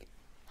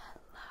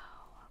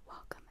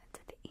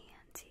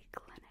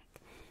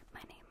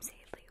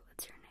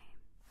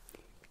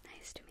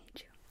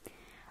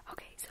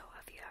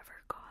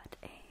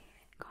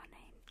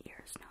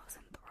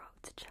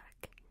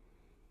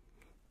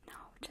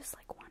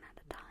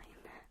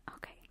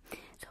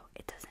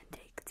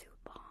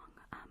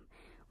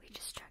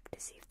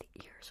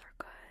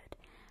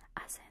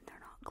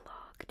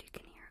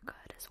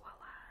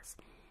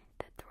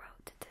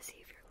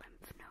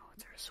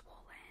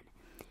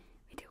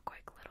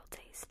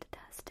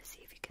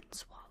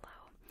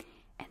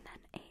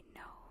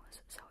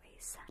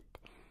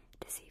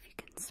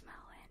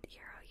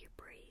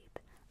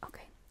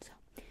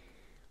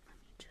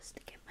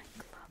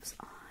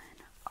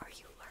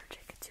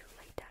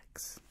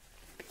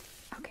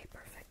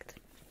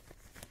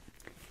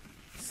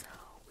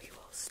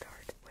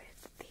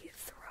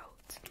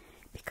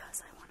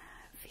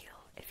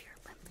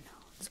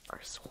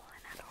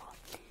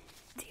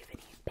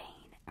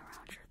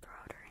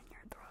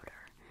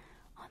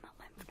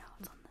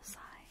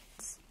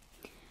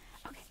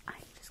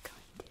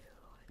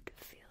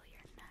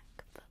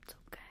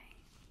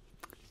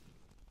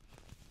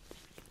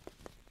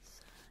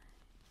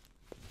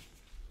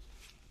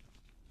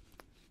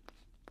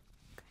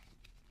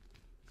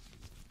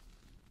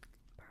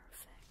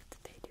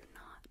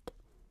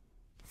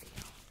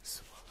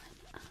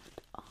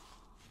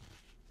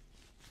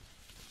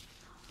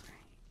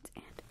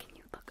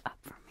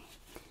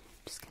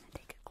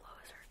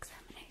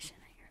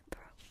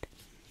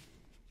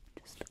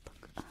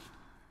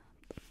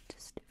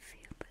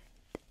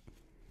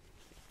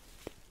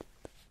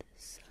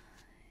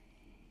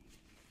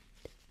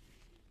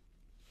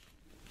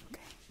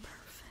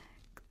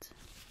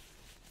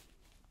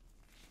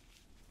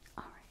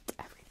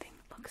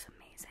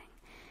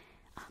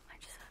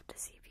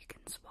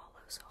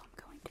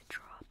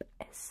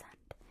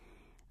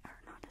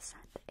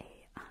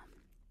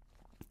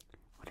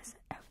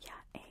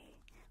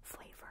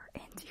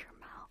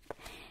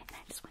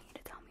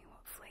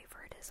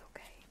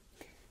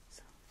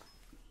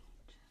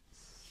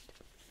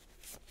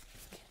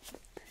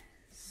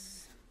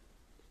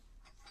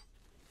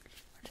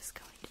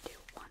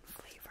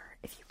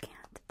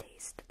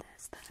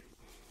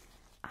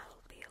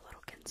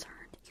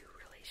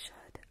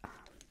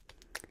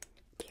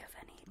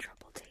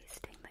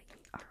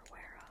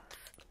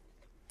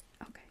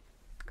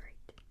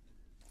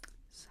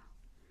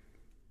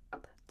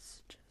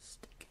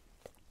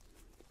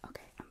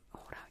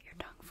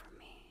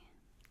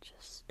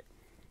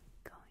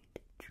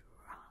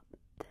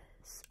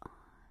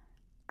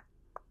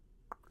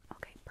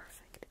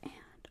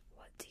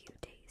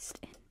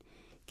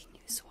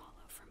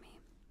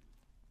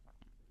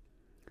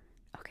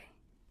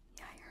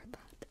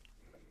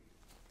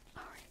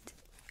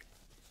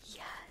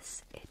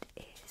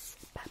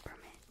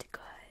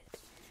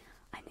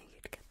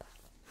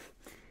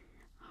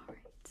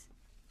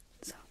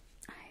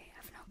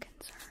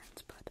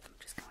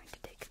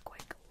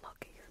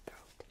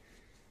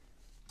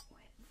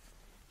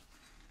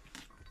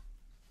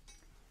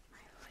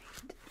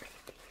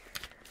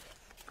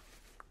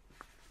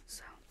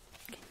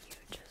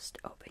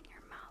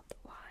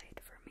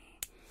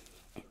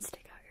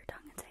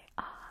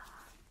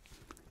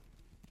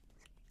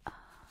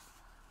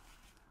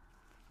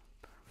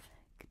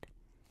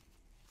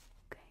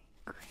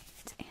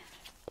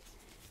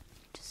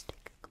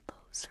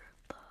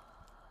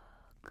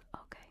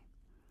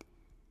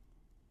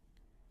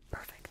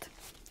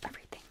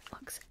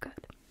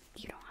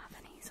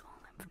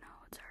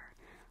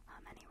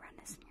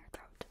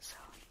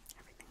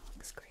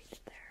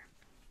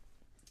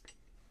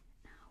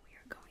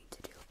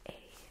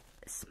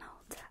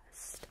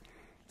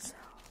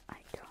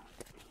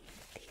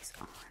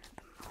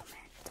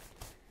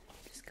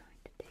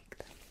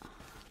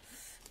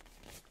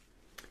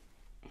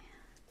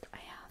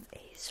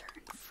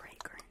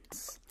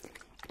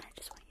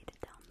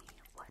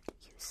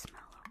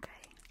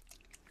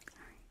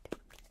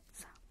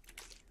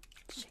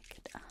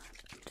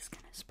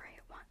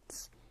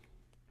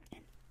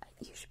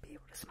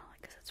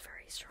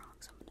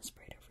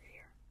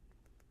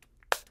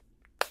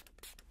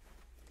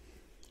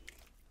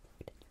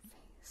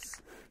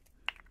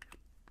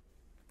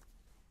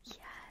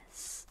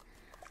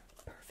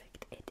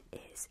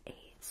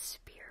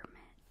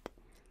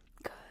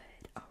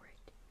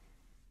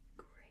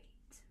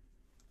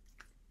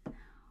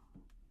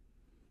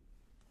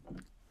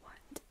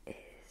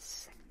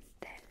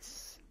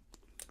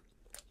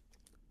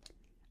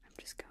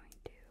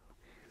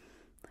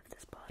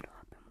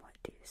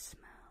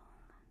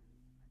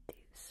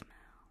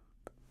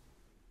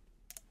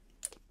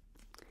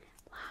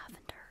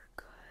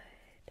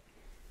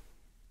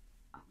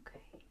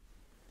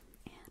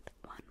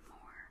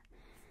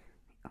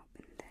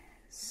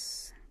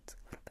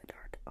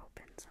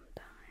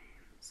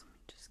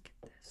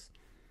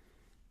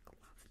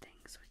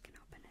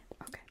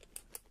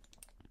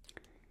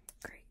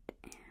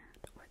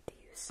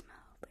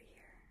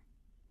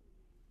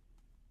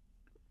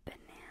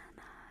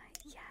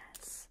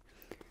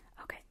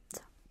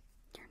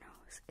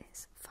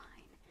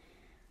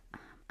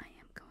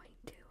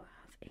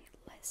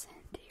listen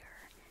to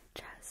your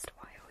chest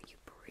while you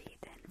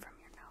breathe in from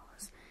your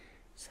nose.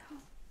 So,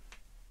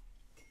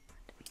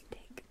 let me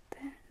take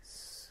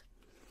this.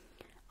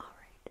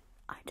 Alright,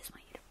 I just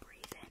want you to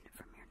breathe in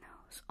from your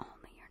nose,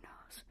 only your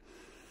nose.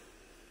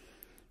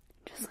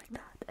 Just like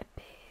that, a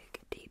big,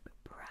 deep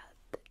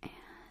breath,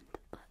 and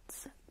let's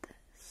set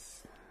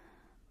this.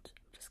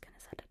 I'm just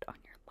gonna set it on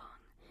your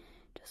lung.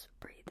 Just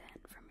breathe in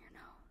from your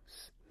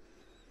nose.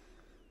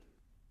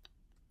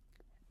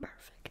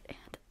 Perfect,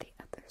 and the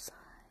other side.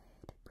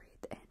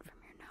 Breathe in from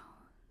your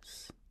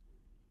nose.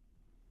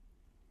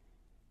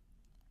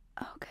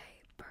 Okay,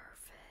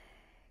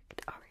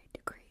 perfect. Alright,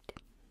 great.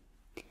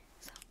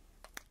 So,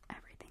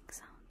 everything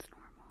sounds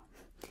normal.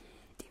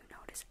 Do you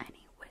notice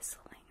any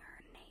whistling or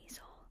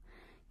nasal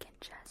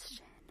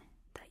congestion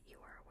that you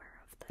are aware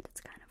of, that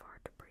it's kind of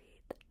hard to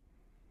breathe?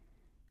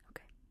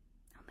 Okay.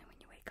 Only when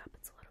you wake up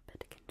it's a little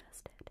bit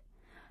congested.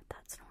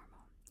 That's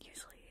normal.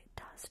 Usually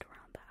dust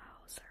around the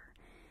house or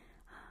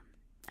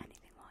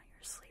anything while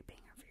you're sleeping,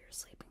 or if you're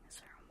sleeping a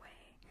certain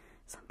way,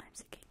 sometimes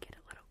it can get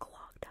a little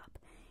clogged up.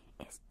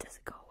 Does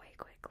it go away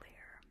quickly?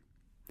 Or?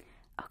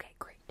 Okay,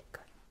 great,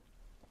 good.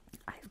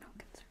 I have no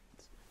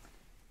concerns.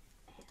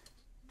 And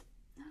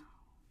now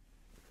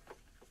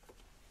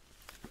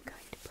I'm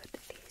going to put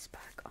these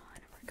back on,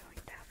 and we're going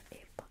to have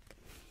a look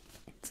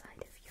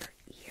inside of your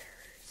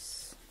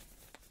ears.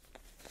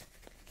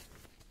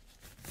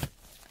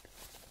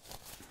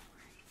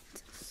 Alright,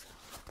 so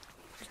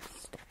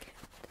just get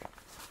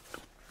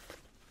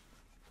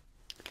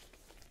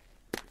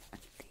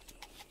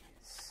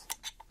these.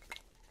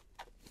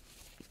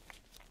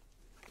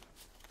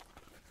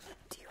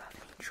 Do you have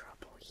any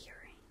trouble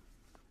hearing?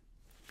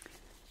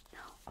 No?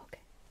 Okay.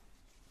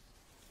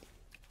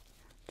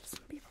 Just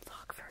some people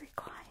talk very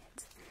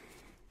quiet.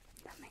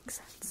 That makes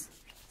sense.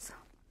 So,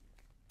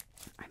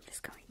 I'm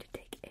just going to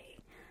take a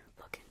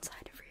look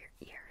inside of your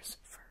ears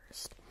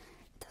first.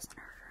 It doesn't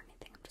hurt or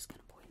anything. I'm just going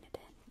to point it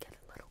in, get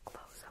a little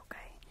close,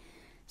 okay?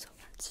 So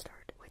let's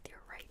start with your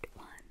right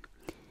one.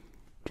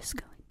 Just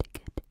going to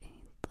get a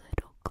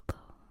little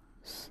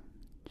close.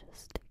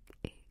 Just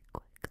take a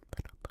quick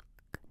little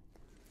look.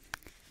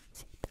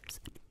 See if there's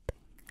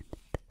anything in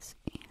this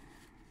ear.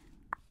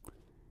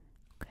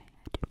 Okay,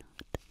 I do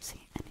not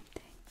see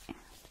anything. And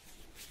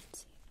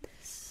see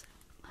this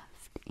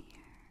left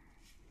ear.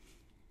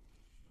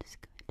 Just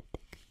going to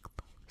take a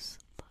close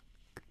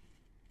look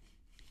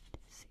to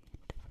see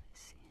if I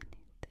see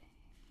anything.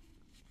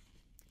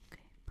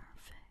 Okay,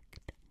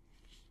 perfect.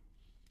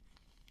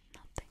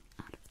 Nothing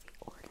out of the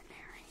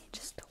ordinary,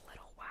 just a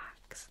little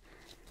wax.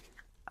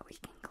 We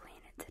can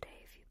clean it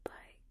today if you'd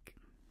like.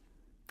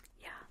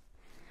 Yeah.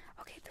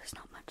 Okay, there's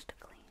not much to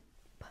clean,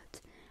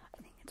 but I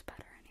think it's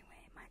better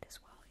anyway. Might as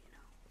well, you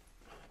know.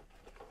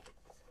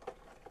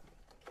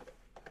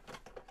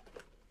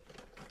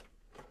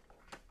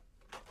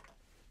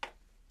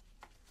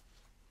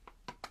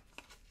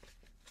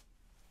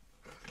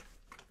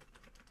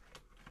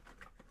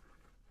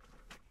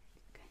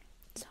 Okay,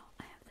 so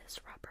I have this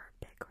rubber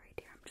pick right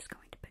here. I'm just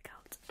going to pick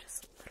out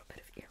just a little bit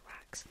of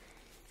earwax.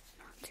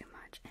 Not too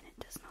much, and it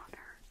does not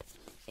hurt.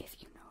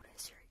 If you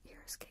notice your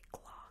ears get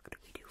clogged,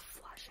 we do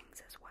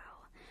flushings as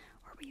well,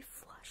 where we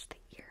flush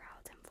the ear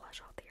out and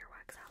flush all the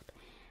earwax out,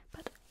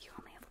 but you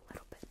only have a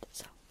little bit.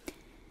 So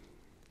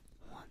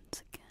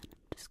once again,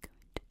 I'm just going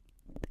to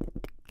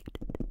get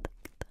it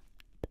like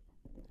that.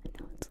 I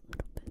know it's a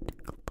little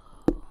bit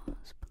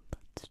close, but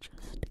let's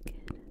just get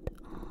it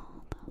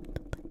all out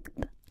like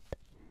that.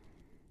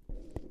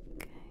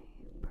 Okay,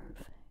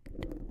 perfect.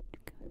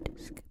 Going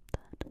to skip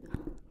that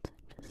out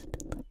just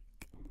like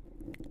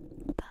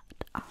that.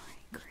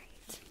 Alright,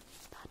 great.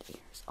 That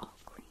ear's all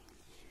clean.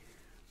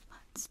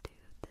 Let's do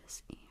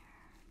this ear.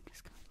 I'm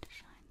just going to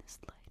shine this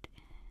light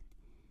in.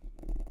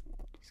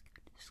 Just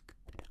going to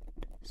scoop it out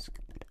like that. Just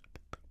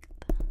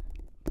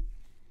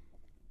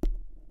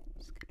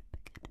gonna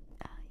pick it.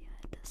 Yeah,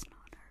 it does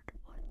not hurt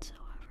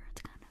whatsoever.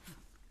 It's kind of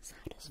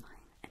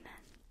satisfying. And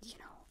then, you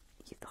know,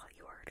 you thought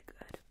you heard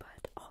good,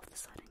 but all of a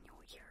sudden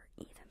you'll hear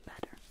even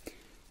better.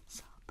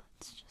 So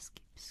let's just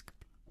keep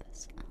scooping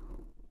this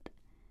out.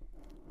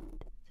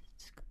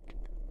 Just scoop it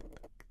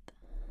out like that.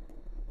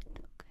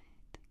 Okay,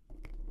 I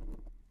think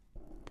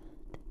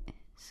that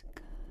is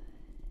good.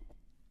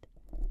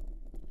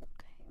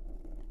 Okay,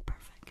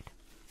 perfect.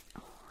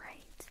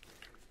 Alright,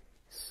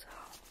 so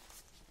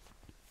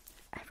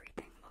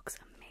everything looks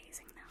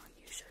amazing now.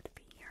 You should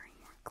be hearing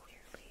more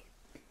clearly.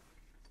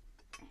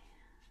 And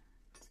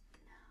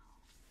now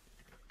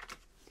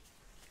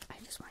I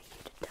just want you